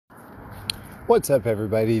What's up,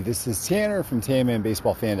 everybody? This is Tanner from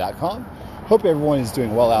TanmanBaseballFan.com. Hope everyone is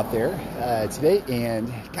doing well out there today. And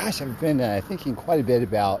gosh, I've been thinking quite a bit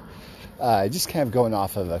about just kind of going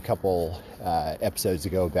off of a couple episodes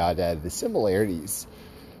ago about the similarities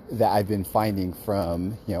that I've been finding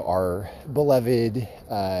from our beloved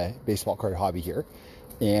baseball card hobby here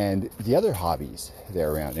and the other hobbies that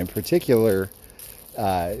are around. In particular,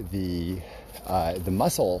 the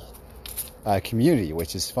muscle community,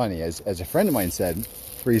 which is funny. As a friend of mine said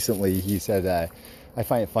recently, he said, I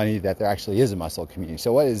find it funny that there actually is a muscle community.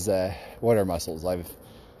 So what are muscles? I've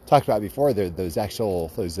talked about before, they're those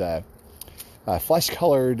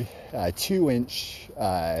flesh-colored 2-inch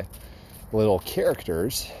little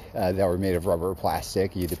characters that were made of rubber or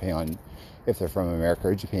plastic, depending on if they're from America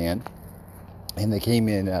or Japan. And they came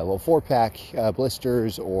in little 4-pack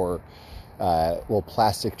blisters or little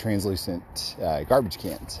plastic translucent garbage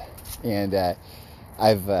cans. And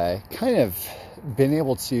I've kind of been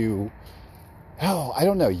able to,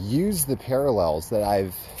 use the parallels that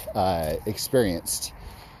I've experienced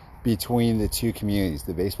between the two communities,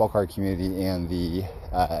 the baseball card community and the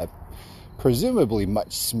presumably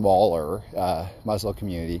much smaller muscle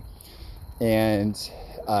community, and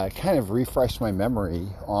kind of refresh my memory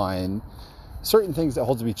on certain things that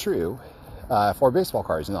hold to be true for baseball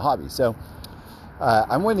cards in the hobby. So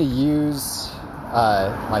I'm going to use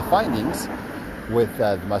my findings with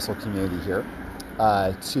the muscle community here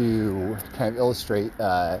to kind of illustrate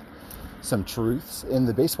some truths in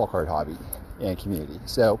the baseball card hobby and community.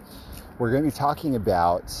 So we're going to be talking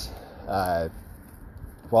about,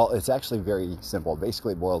 it's actually very simple.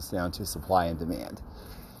 Basically, it boils down to supply and demand.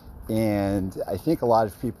 And I think a lot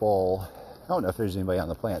of people, I don't know if there's anybody on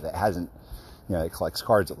the planet that hasn't, that collects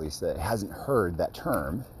cards at least, that hasn't heard that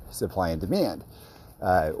term, supply and demand.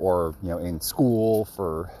 Or in school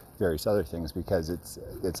for various other things, because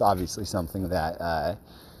it's obviously something that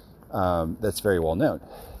that's very well known.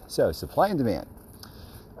 So supply and demand,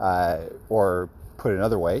 or put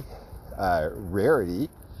another way, rarity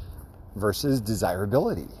versus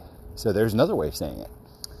desirability. So there's another way of saying it.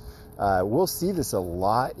 We'll see this a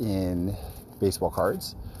lot in baseball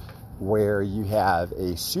cards, where you have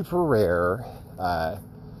a super rare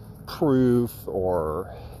proof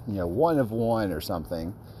or one of one or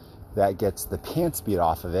something that gets the pants beat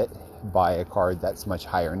off of it by a card that's much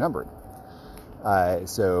higher numbered.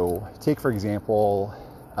 So take, for example,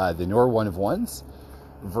 the Noir one of ones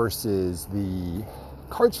versus the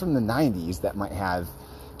cards from the 90s that might have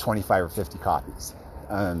 25 or 50 copies.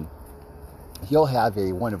 You'll have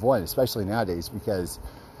a one of one, especially nowadays, because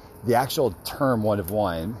the actual term one of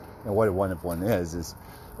one and what a one of one is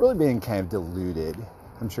really being kind of diluted.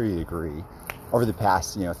 I'm sure you'd agree. Over the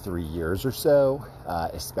past, 3 years or so,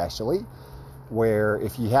 especially, where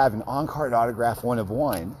if you have an on-card autograph one of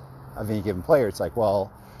one of any given player, it's like,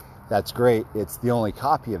 well, that's great. It's the only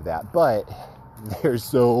copy of that, but there's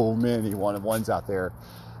so many one of ones out there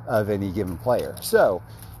of any given player. So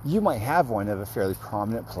you might have one of a fairly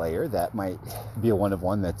prominent player that might be a one of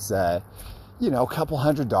one that's, a couple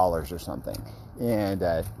 $100 or something.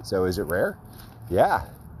 And so is it rare? Yeah.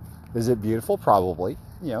 Is it beautiful? Probably.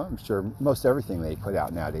 I'm sure most everything they put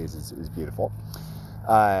out nowadays is beautiful.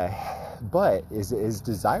 But is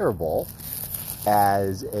desirable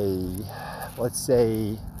as let's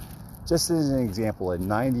say, just as an example, a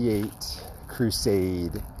 98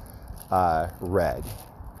 Crusade red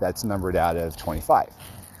that's numbered out of 25.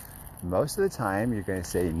 Most of the time, you're going to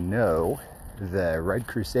say no, the Red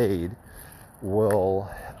Crusade will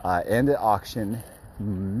end at auction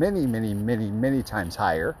many, many, many, many times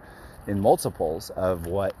higher in multiples of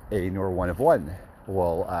what a Noir one of one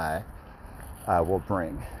will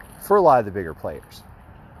bring for a lot of the bigger players.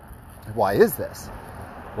 Why is this?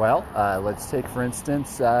 Well, let's take, for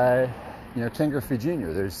instance, Ken Griffey Jr.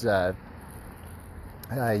 There's, I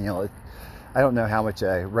don't know how much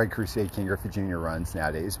a Red Crusade Ken Griffey Jr. runs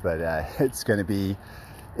nowadays, but it's going to be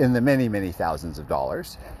in the many, many thousands of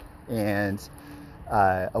dollars. And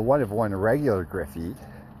a one of one regular Griffey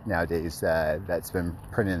nowadays that's been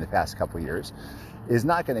printed in the past couple years is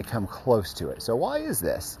not going to come close to it. So why is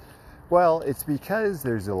this? Well, it's because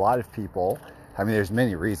there's a lot of people. I mean, there's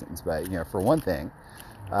many reasons, but for one thing,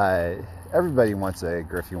 everybody wants a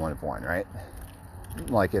Griffey one of one, right?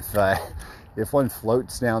 Like if one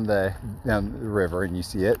floats down the river and you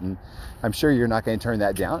see it, and I'm sure you're not going to turn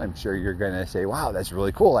that down. I'm sure you're going to say, "Wow, that's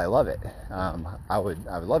really cool. I love it. I would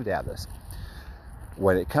love to have this."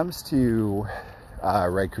 When it comes to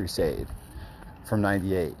Red Crusade from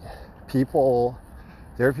 98,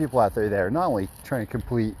 there are people out there that are not only trying to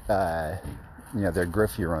complete their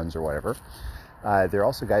Griffey runs or whatever, there are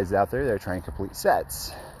also guys out there that are trying to complete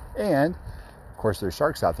sets. And course, there's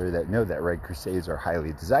sharks out there that know that Red Crusades are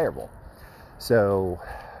highly desirable. So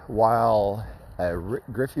while a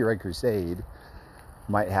Griffey Red Crusade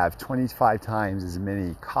might have 25 times as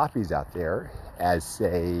many copies out there as,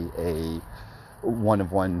 say, a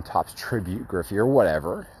one-of-one Topps Tribute Griffey or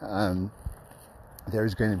whatever,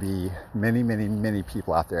 there's going to be many, many, many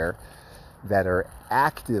people out there that are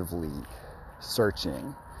actively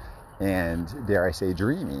searching and, dare I say,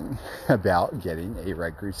 dreaming about getting a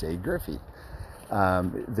Red Crusade Griffey.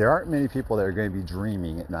 There aren't many people that are going to be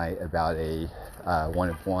dreaming at night about a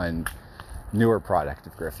one-of-one newer product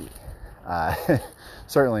of Griffey.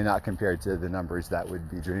 Certainly not compared to the numbers that would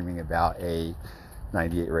be dreaming about a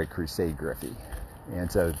 98 Red Crusade Griffey.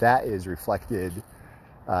 And so that is reflected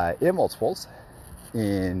in multiples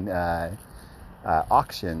in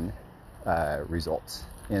auction results.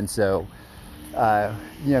 And so,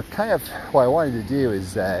 kind of what I wanted to do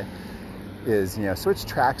is switch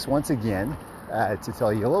tracks once again to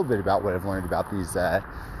tell you a little bit about what I've learned about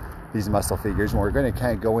these muscle figures. And we're going to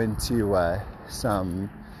kind of go into some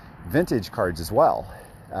vintage cards as well,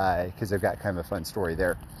 because I've got kind of a fun story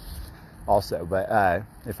there also. But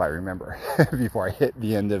if I remember before I hit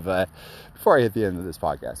the end of this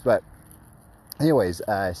podcast. But anyways,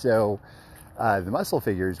 so the muscle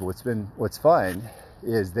figures, what's fun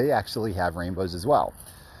is they actually have rainbows as well.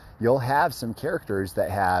 You'll have some characters that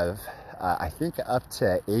have I think up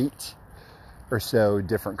to 8 or so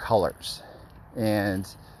different colors. And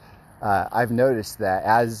I've noticed that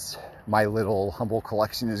as my little humble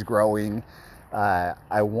collection is growing,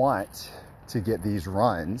 I want to get these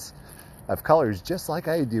runs of colors just like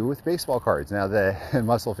I do with baseball cards. Now, the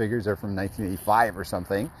muscle figures are from 1985 or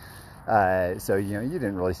something, so you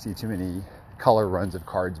didn't really see too many color runs of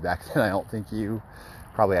cards back then. I don't think you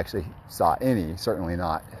probably actually saw any, certainly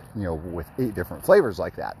not with 8 different flavors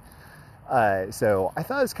like that. So I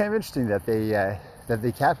thought it was kind of interesting that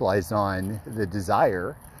they capitalized on the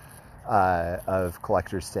desire of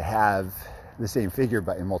collectors to have the same figure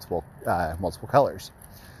but in multiple colors.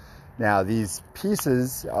 Now, these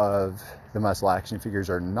pieces of the muscle action figures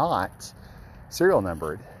are not serial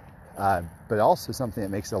numbered, but also something that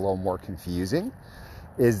makes it a little more confusing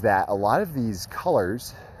is that a lot of these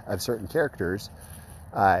colors of certain characters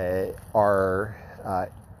are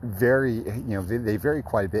very, they vary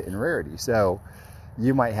quite a bit in rarity. So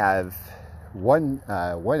you might have one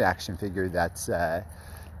action figure that's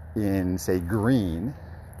in, say, green,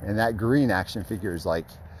 and that green action figure is like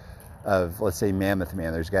of, let's say, Mammoth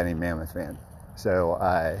Man. There's a guy named Mammoth Man. So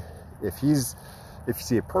if you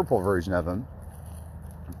see a purple version of him,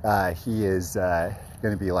 he is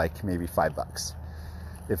going to be like maybe $5.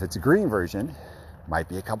 If it's a green version, might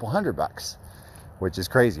be a couple $100, which is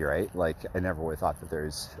crazy, right? Like, I never would have thought that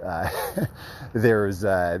there's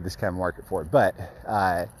this kind of market for it, but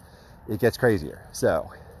it gets crazier. So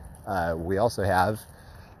we also have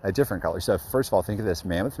a different color. So first of all, think of this: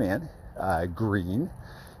 Mammoth Man, green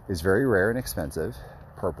is very rare and expensive.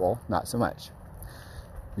 Purple, not so much.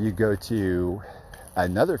 You go to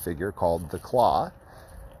another figure called the Claw.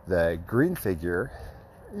 The green figure,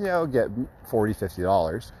 get $40,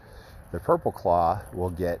 $50. The purple Claw will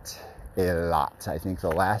get a lot. I think the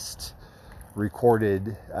last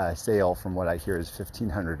recorded sale, from what I hear, is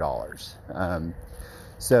 $1,500.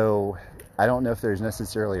 So I don't know if there's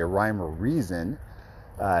necessarily a rhyme or reason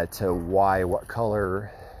to why what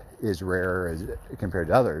color is rare as compared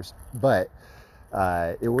to others, but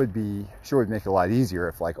it would make it a lot easier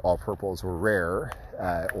if like all purples were rare,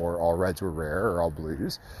 or all reds were rare, or all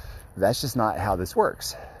blues. That's just not how this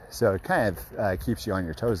works. So it kind of keeps you on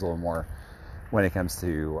your toes a little more when it comes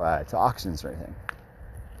to auctions or anything.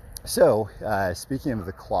 So speaking of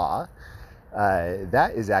the Claw,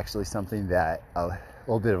 that is actually something that a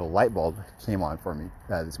little bit of a light bulb came on for me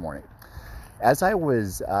this morning. As I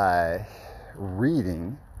was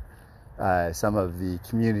reading some of the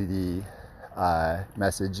community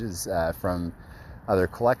messages from other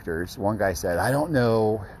collectors, one guy said, I don't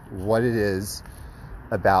know what it is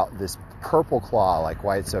about this purple Claw, like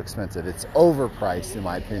why it's so expensive. It's overpriced, in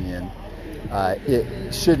my opinion.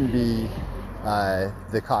 It shouldn't be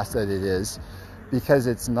the cost that it is, because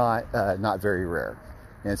it's not very rare.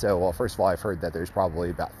 And so, well, first of all, I've heard that there's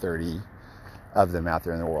probably about 30 of them out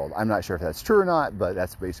there in the world. I'm not sure if that's true or not, but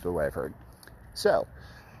that's basically what I've heard. So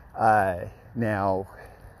now,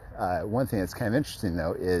 one thing that's kind of interesting,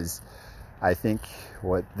 though, is I think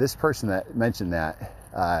what this person that mentioned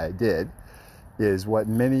that did is what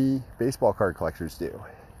many baseball card collectors do,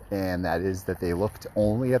 and that is that they looked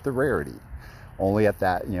only at the rarity, only at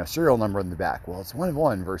that serial number in the back. Well, it's 1 of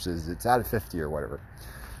 1 versus it's out of 50 or whatever.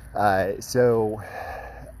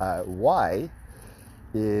 Why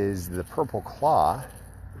is the purple claw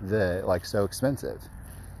so expensive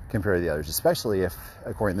compared to the others, especially if,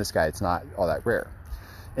 according to this guy, it's not all that rare.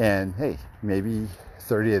 And hey, maybe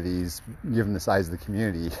 30 of these, given the size of the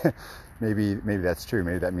community, maybe that's true.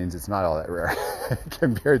 Maybe that means it's not all that rare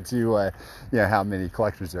compared to how many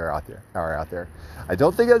collectors there are out there. I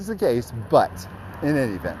don't think that's the case, but in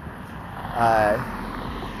any event,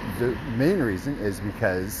 the main reason is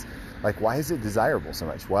because, why is it desirable so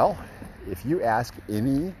much? Well, if you ask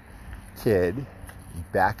any kid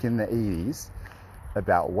back in the 80s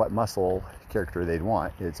about what muscle character they'd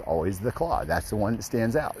want, it's always the claw. That's the one that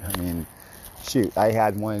stands out. I mean, shoot, I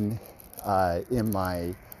had one in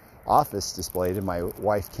my office displayed, and my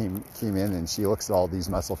wife came in and she looks at all these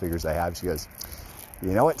muscle figures I have. She goes,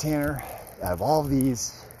 "You know what, Tanner? Out of all of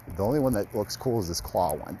these, the only one that looks cool is this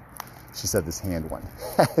claw one." She said this hand one.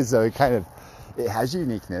 So it has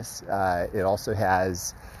uniqueness. It also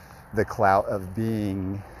has the clout of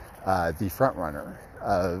being the front runner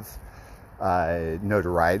of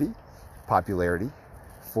notoriety, popularity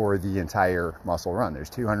for the entire muscle run. There's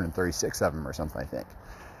 236 of them or something, I think.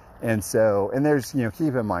 And so, and there's,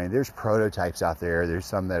 keep in mind, there's prototypes out there. There's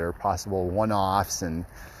some that are possible one-offs and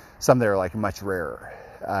some that are much rarer.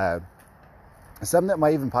 Some that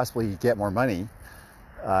might even possibly get more money,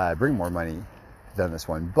 bring more money than this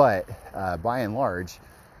one. But by and large,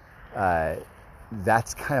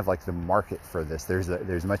 that's kind of the market for this. There's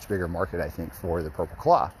a much bigger market, I think, for the purple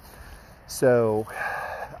claw. So,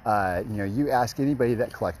 you ask anybody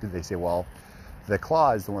that collected, they say, well, the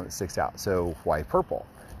claw is the one that sticks out. So why purple?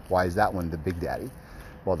 Why is that one the big daddy?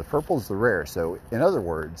 Well, the purple is the rare. So in other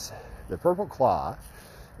words, the purple claw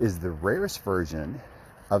is the rarest version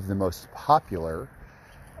of the most popular,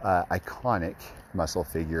 iconic muscle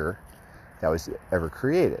figure that was ever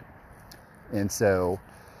created. And so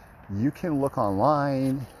you can look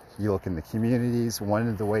online, you look in the communities. One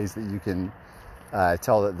of the ways that you can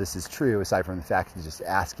tell that this is true, aside from the fact of just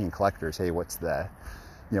asking collectors, hey, what's the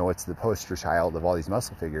poster child of all these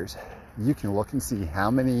muscle figures, you can look and see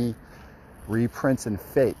how many reprints and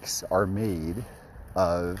fakes are made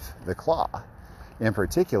of the claw, in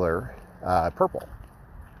particular, purple.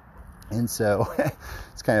 And so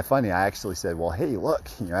it's kind of funny. I actually said, well, hey, look,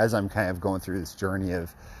 as I'm kind of going through this journey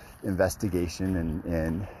of investigation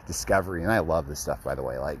and discovery, and I love this stuff, by the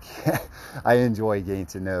way, I enjoy getting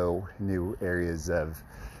to know new areas of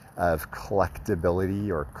collectability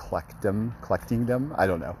or collectingdom, I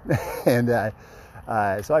don't know. And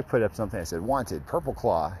so I put up something. I said, wanted purple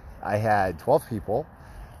claw. I had 12 people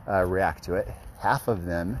react to it. Half of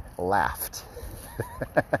them laughed.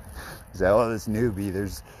 So, oh, this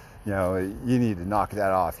newbie, you need to knock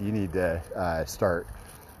that off. You need to start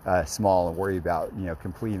small and worry about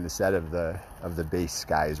completing the set of the base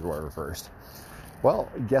guys or whatever first. Well,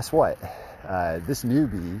 guess what? This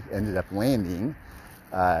newbie ended up landing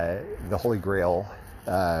the Holy Grail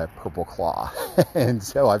purple claw. And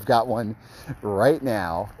so I've got one right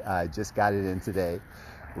now. I just got it in today.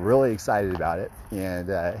 Really excited about it.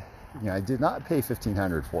 And I did not pay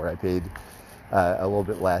 $1,500 for it. I paid a little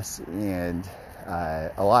bit less, and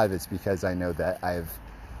a lot of it's because I know that I've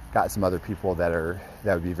got some other people that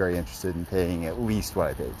would be very interested in paying at least what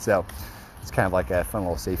I paid. So it's kind of like a fun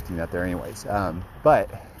little safety net there anyways. But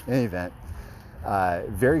in any event,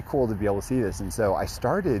 very cool to be able to see this. And so I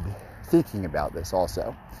started thinking about this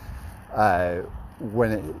also.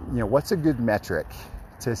 What's a good metric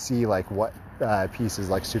to see what piece is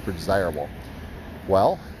super desirable?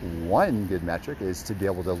 Well, one good metric is to be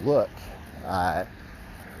able to look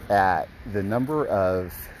at the number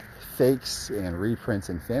of fakes and reprints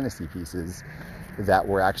and fantasy pieces that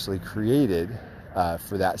were actually created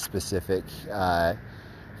for that specific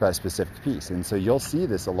piece. And so you'll see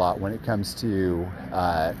this a lot when it comes to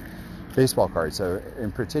baseball cards. So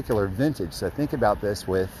in particular, vintage. So think about this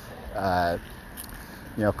with Cracker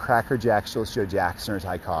Jack, Joe Jackson's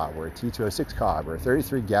high cob, or a T206 cob, or a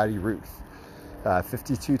 33 Gowdy Ruth,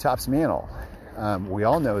 52 Topps Mantle. We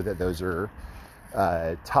all know that those are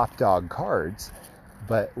top dog cards,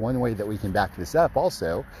 but one way that we can back this up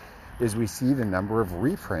also is we see the number of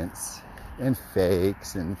reprints and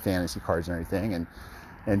fakes and fantasy cards and everything,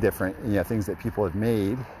 and different things that people have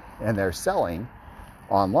made and they're selling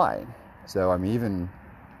online. So I mean, even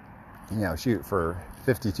shoot, for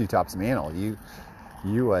 52 Topps Mantle, you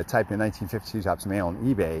type in 1952 Topps Mantle on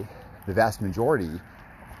eBay, the vast majority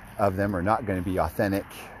of them are not going to be authentic,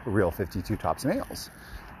 real 52 Topps Mantles.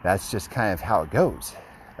 That's just kind of how it goes.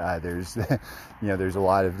 There's there's a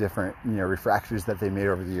lot of different refractors that they made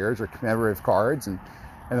over the years, or commemorative cards, and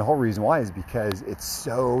the whole reason why is because it's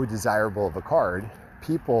so desirable of a card.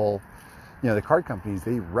 People, the card companies,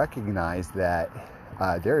 they recognize that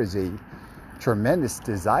there is a tremendous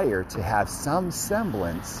desire to have some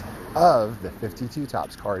semblance of the 52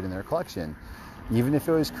 Topps card in their collection, even if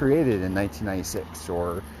it was created in 1996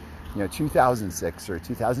 or 2006 or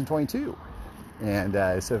 2022.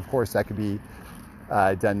 And so of course that could be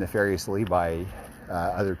done nefariously by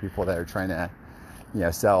other people that are trying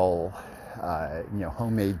to sell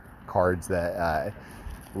homemade cards that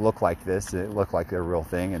look like this, look like they're a real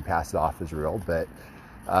thing, and pass it off as real.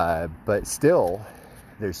 But still,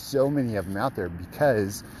 there's so many of them out there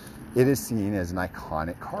because it is seen as an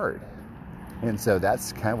iconic card. And so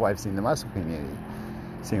that's kind of why I've seen the muscle community,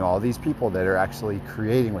 seeing all these people that are actually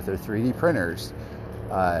creating with their 3D printers,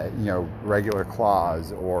 regular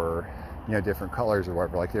claws or different colors or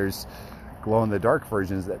whatever. Like there's glow in the dark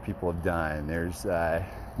versions that people have done. There's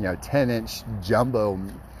 10-inch jumbo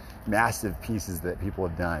massive pieces that people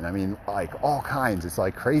have done. I mean, like all kinds. It's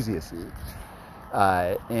like crazy to see.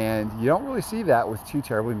 And you don't really see that with too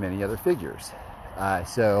terribly many other figures.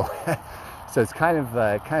 So it's kind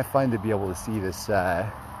of fun to be able to see this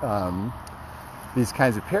these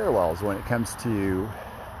kinds of parallels when it comes to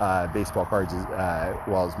baseball cards as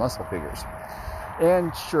well as muscle figures.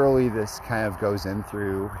 And surely this kind of goes in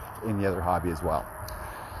through any other hobby as well.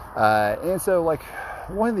 And so like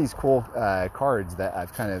one of these cool cards that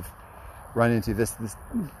I've kind of run into, this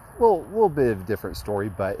little bit of a different story,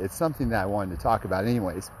 but it's something that I wanted to talk about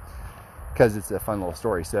anyways, because it's a fun little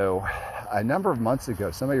story. So a number of months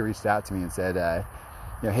ago, somebody reached out to me and said,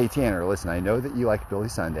 hey Tanner, listen, I know that you like Billy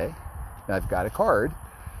Sunday, and I've got a card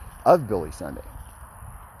of Billy Sunday.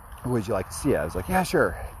 Would you like to see it? I was like, yeah,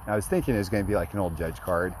 sure. And I was thinking it was going to be like an old Judge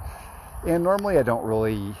card. And normally I don't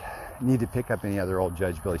really need to pick up any other old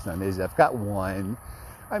Judge Billy Sundays. I've got one.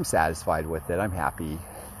 I'm satisfied with it. I'm happy.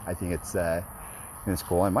 I think it's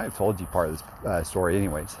cool. I might have told you part of this story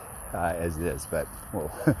anyways, as it is, but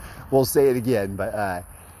we'll say it again. But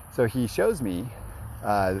so he shows me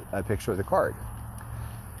a picture of the card.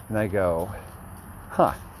 And I go,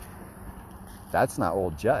 huh, that's not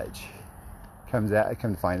old Judge. Come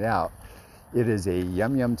to find out, it is a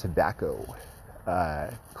Yum Yum Tobacco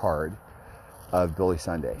card of Billy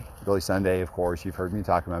Sunday. Billy Sunday, of course, you've heard me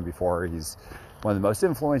talk about him before. He's one of the most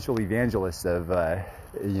influential evangelists of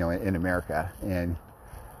in America, and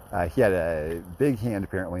he had a big hand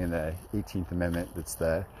apparently in the 18th Amendment. That's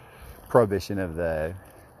the prohibition of the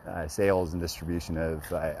sales and distribution of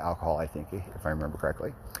alcohol, I think, if I remember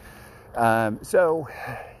correctly. So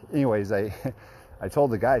anyways, I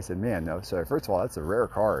told the guy, I said, man, no, so first of all, that's a rare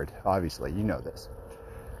card, obviously, you know this.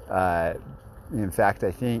 In fact,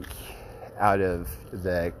 I think out of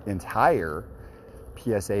the entire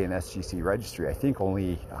PSA and SGC registry, I think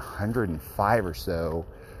only 105 or so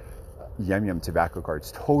Yum Yum Tobacco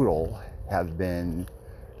cards total have been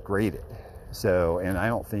graded. So, and I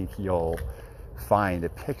don't think you'll find a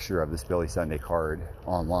picture of this Billy Sunday card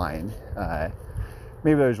online.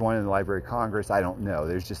 Maybe there's one in the Library of Congress. I don't know.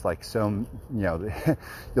 There's just like some,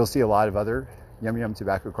 you'll see a lot of other Yum Yum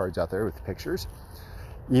Tobacco cards out there with pictures.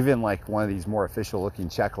 Even like one of these more official looking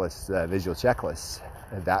checklists, visual checklists,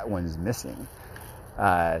 that one's missing.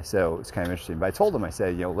 So it's kind of interesting. But I told him, I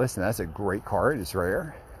said, listen, that's a great card. It's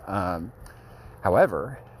rare.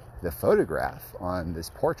 However, the photograph on this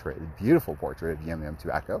portrait, a beautiful portrait of Yum Yum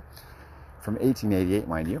Tobacco from 1888,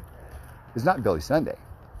 mind you, is not Billy Sunday.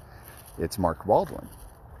 It's Mark Baldwin.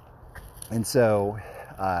 And so,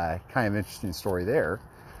 kind of interesting story there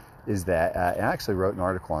is that I actually wrote an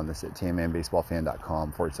article on this at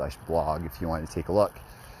tanmanbaseballfan.com/blog if you want to take a look.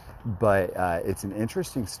 But it's an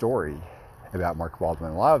interesting story about Mark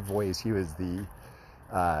Baldwin. In a lot of ways, he was the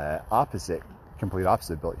complete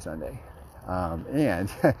opposite of Billy Sunday.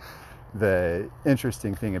 And the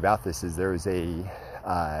interesting thing about this is there was the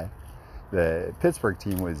Pittsburgh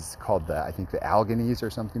team was called I think the Alleghenies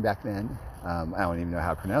or something back then. I don't even know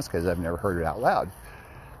how to pronounce it because I've never heard it out loud.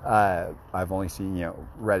 I've only seen,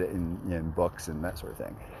 read it in books and that sort of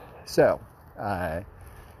thing. So,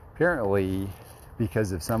 apparently,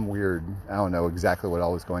 because of some weird, I don't know exactly what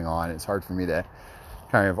all was going on, it's hard for me to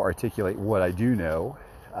kind of articulate what I do know,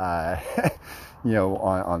 on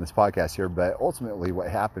this podcast here. But ultimately, what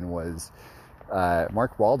happened was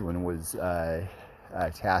Mark Baldwin was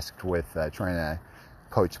tasked with trying to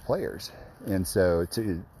poach players, and so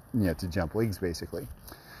to jump leagues basically.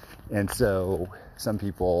 And so some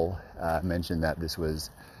people mentioned that this was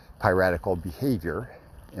piratical behavior,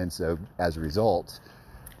 and so as a result,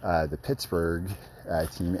 the Pittsburgh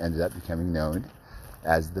team ended up becoming known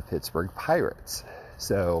as the Pittsburgh Pirates.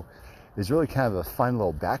 So there's really kind of a fun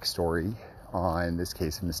little backstory on this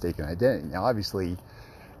case of mistaken identity. Now, obviously,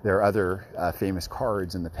 there are other famous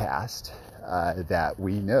cards in the past that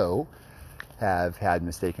we know have had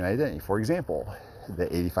mistaken identity. For example, the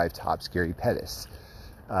 85 Topps Gary Pettis.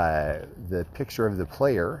 The picture of the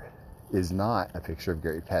player is not a picture of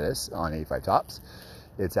Gary Pettis on 85 Topps.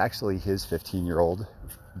 It's actually his 15-year-old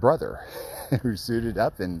brother who suited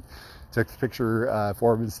up and took the picture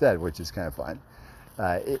for him instead, which is kind of fun.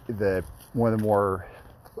 One of the more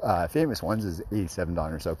famous ones is 87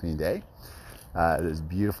 Donruss opening day. Those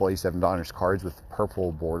beautiful 87 Donruss cards with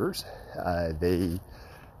purple borders. The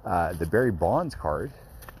Barry Bonds card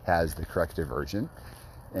has the corrected version,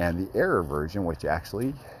 and the error version, which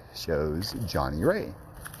actually shows Johnny Ray.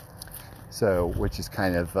 So, which is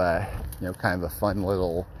kind of kind of a fun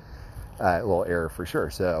little error for sure.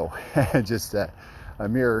 So, just a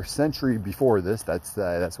mere century before this, that's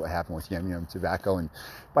what happened with Yum Yum Tobacco. And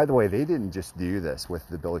by the way, they didn't just do this with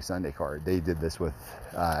the Billy Sunday card. They did this with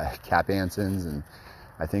Cap Anson's and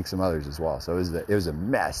I think some others as well. So it was a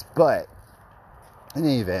mess. But in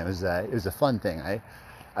any event, it was a fun thing.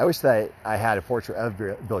 I wish that I had a portrait of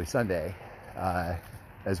Billy Sunday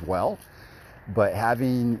as well. But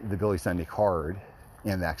having the Billy Sunday card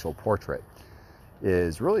and the actual portrait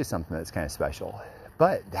is really something that's kind of special.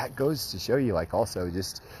 But that goes to show you, like, also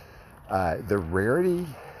just the rarity.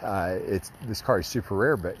 This card is super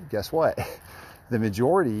rare, but guess what? The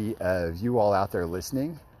majority of you all out there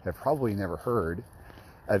listening have probably never heard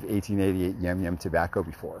of 1888 Yum Yum Tobacco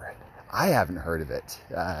before. I haven't heard of it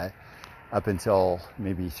up until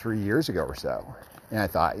maybe 3 years ago or so. And I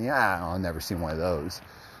thought, yeah, I'll never see one of those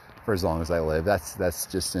for as long as I live. That's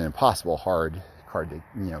just an impossible hard card to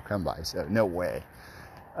come by. So no way.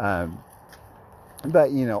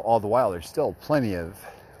 But all the while, there's still plenty of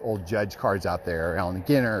old Judge cards out there. Allen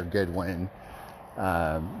Ginner, a good one.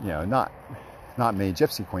 Not many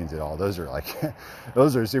Gypsy Queens at all. Those are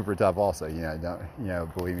those are super tough also.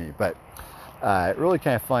 Don't believe me. But really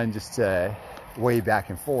kind of fun just to weigh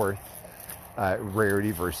back and forth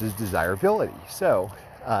rarity versus desirability. So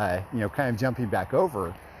kind of jumping back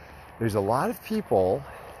over, there's a lot of people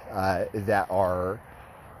that are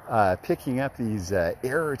picking up these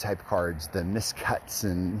error type cards, the miscuts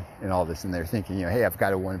and all this, and they're thinking, hey, I've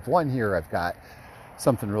got a 1 of 1 here, I've got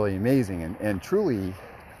something really amazing, and truly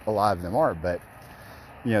a lot of them are. But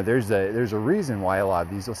there's a reason why a lot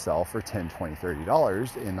of these will sell for $10, $20,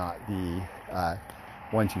 $30 and not the $100,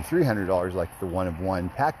 $200, $300 like the 1 of 1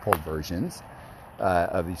 pack pulled versions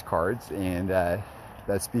of these cards. And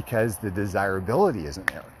that's because the desirability isn't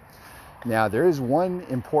there. Now, there is one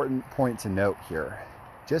important point to note here.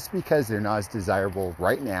 Just because they're not as desirable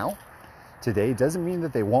right now, today, doesn't mean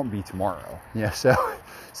that they won't be tomorrow. So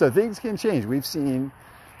things can change. We've seen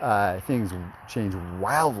things change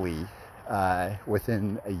wildly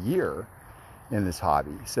within a year in this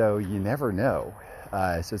hobby. So you never know.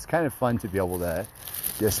 So it's kind of fun to be able to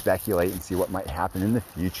just speculate and see what might happen in the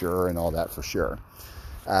future and all that for sure.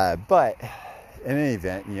 But in any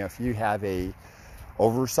event, if you have a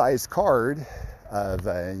oversized card of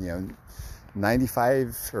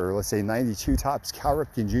 95 or let's say 92 Topps Cal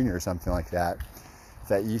Ripken Jr. or something like that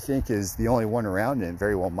you think is the only one around, and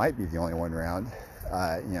very well might be the only one around,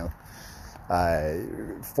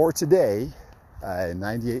 for today,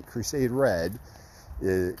 98 Crusade Red,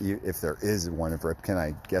 if there is one of Ripken,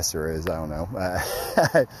 I guess there is, I don't know.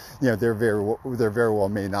 There very well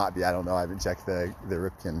may not be. I don't know. I haven't checked the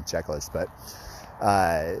Ripken checklist, but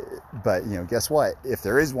guess what? If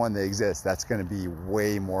there is one that exists, that's going to be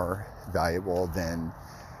way more valuable than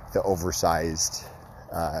the oversized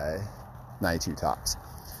 92 Topps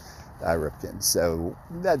Ripken. So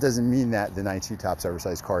that doesn't mean that the 92 Topps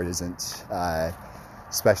oversized card isn't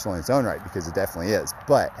special in its own right, because it definitely is.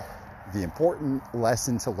 But the important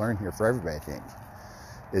lesson to learn here for everybody, I think,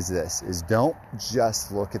 is don't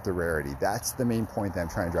just look at the rarity. That's the main point that I'm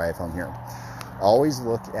trying to drive home here. Always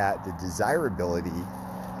look at the desirability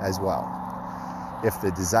as well. If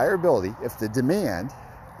the demand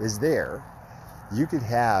is there, you could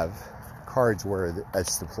have cards where a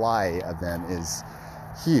supply of them is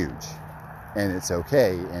huge and it's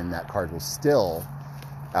okay, and that card will still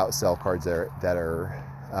outsell cards that are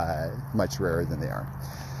much rarer than they are.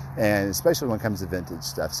 And especially when it comes to vintage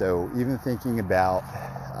stuff. So even thinking about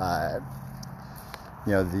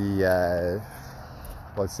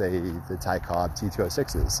let's say the Ty Cobb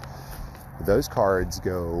T206s, those cards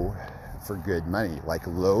go for good money. Like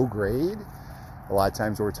low grade, a lot of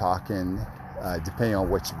times we're talking, depending on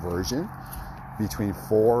which version, between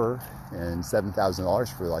 $4,000 and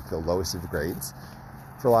 $7,000 for like the lowest of the grades.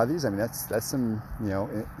 For a lot of these, I mean, that's some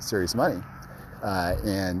serious money.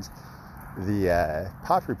 And the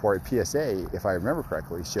Pop Report PSA, if I remember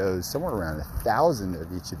correctly, shows somewhere around 1,000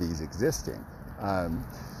 of each of these existing. And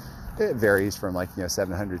it varies from like,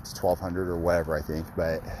 700 to 1200 or whatever, I think.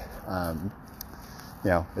 But,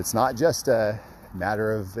 it's not just a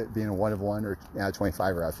matter of it being a 1 of 1 or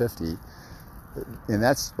 25 or out of 50. And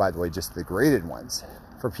that's, by the way, just the graded ones.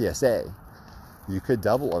 For PSA, you could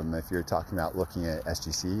double them if you're talking about looking at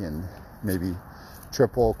SGC and maybe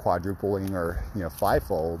triple, quadrupling, or,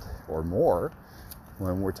 5-fold or more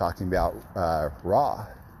when we're talking about raw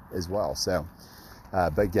as well. So,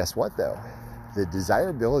 but guess what though? The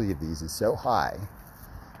desirability of these is so high.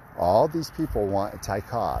 All these people want a Ty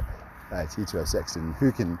Cobb T206, and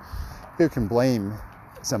who can blame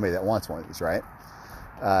somebody that wants one of these, right?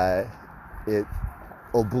 It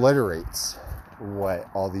obliterates what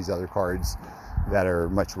all these other cards that are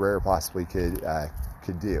much rarer possibly could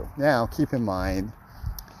do. Now, keep in mind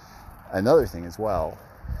another thing as well.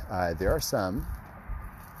 There are some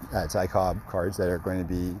Ty Cobb cards that are going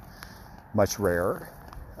to be much rarer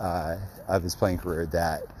of his playing career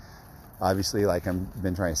that obviously, like I've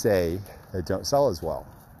been trying to say, that don't sell as well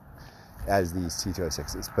as these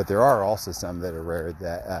T206s. But there are also some that are rare,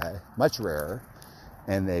 that much rarer,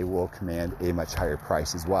 and they will command a much higher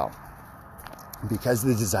price as well because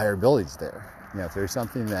the desirability is there. If there's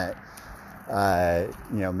something that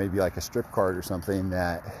maybe like a strip card or something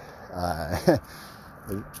that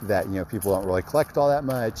that people don't really collect all that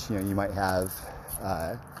much. You might have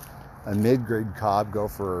a mid-grade Cobb go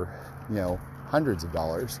for hundreds of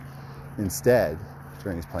dollars instead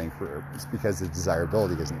during his playing career. It's because the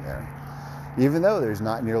desirability isn't there, even though there's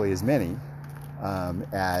not nearly as many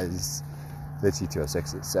as the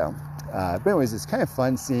T206s. So, but anyways, it's kind of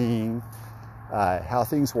fun seeing how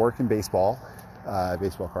things work in baseball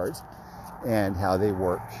cards, and how they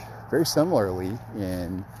work very similarly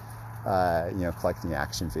in collecting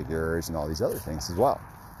action figures and all these other things as well.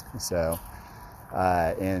 So,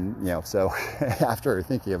 so after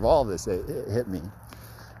thinking of all this, it hit me.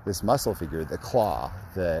 This muscle figure, the Claw,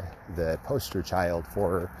 the poster child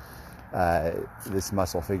for this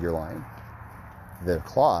muscle figure line. The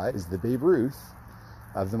Claw is the Babe Ruth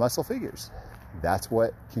of the muscle figures. That's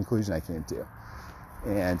what conclusion I came to.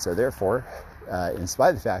 And so therefore, in spite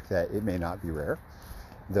of the fact that it may not be rare,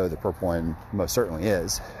 though the purple one most certainly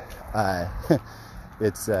is,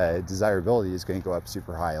 its desirability is going to go up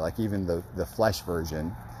super high. Like even the flesh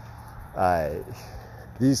version,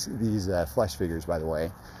 these flesh figures, by the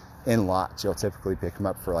way, in lots, you'll typically pick them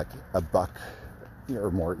up for like $1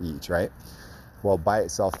 or more each, right? Well, by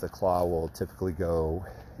itself, the Claw will typically go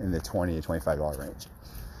in the $20 to $25 range,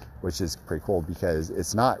 which is pretty cool because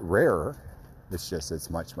it's not rare. It's just, it's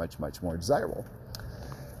much, much, much more desirable.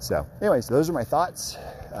 So anyways, those are my thoughts.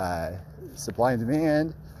 Supply and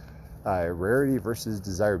demand, rarity versus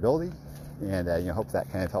desirability. And hope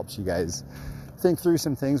that kind of helps you guys think through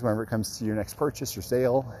some things whenever it comes to your next purchase or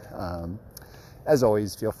sale. As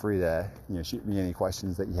always, feel free to shoot me any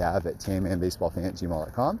questions that you have at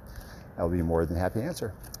tammanbaseballfan@gmail.com. I'll be more than happy to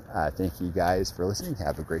answer. Thank you guys for listening.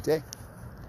 Have a great day.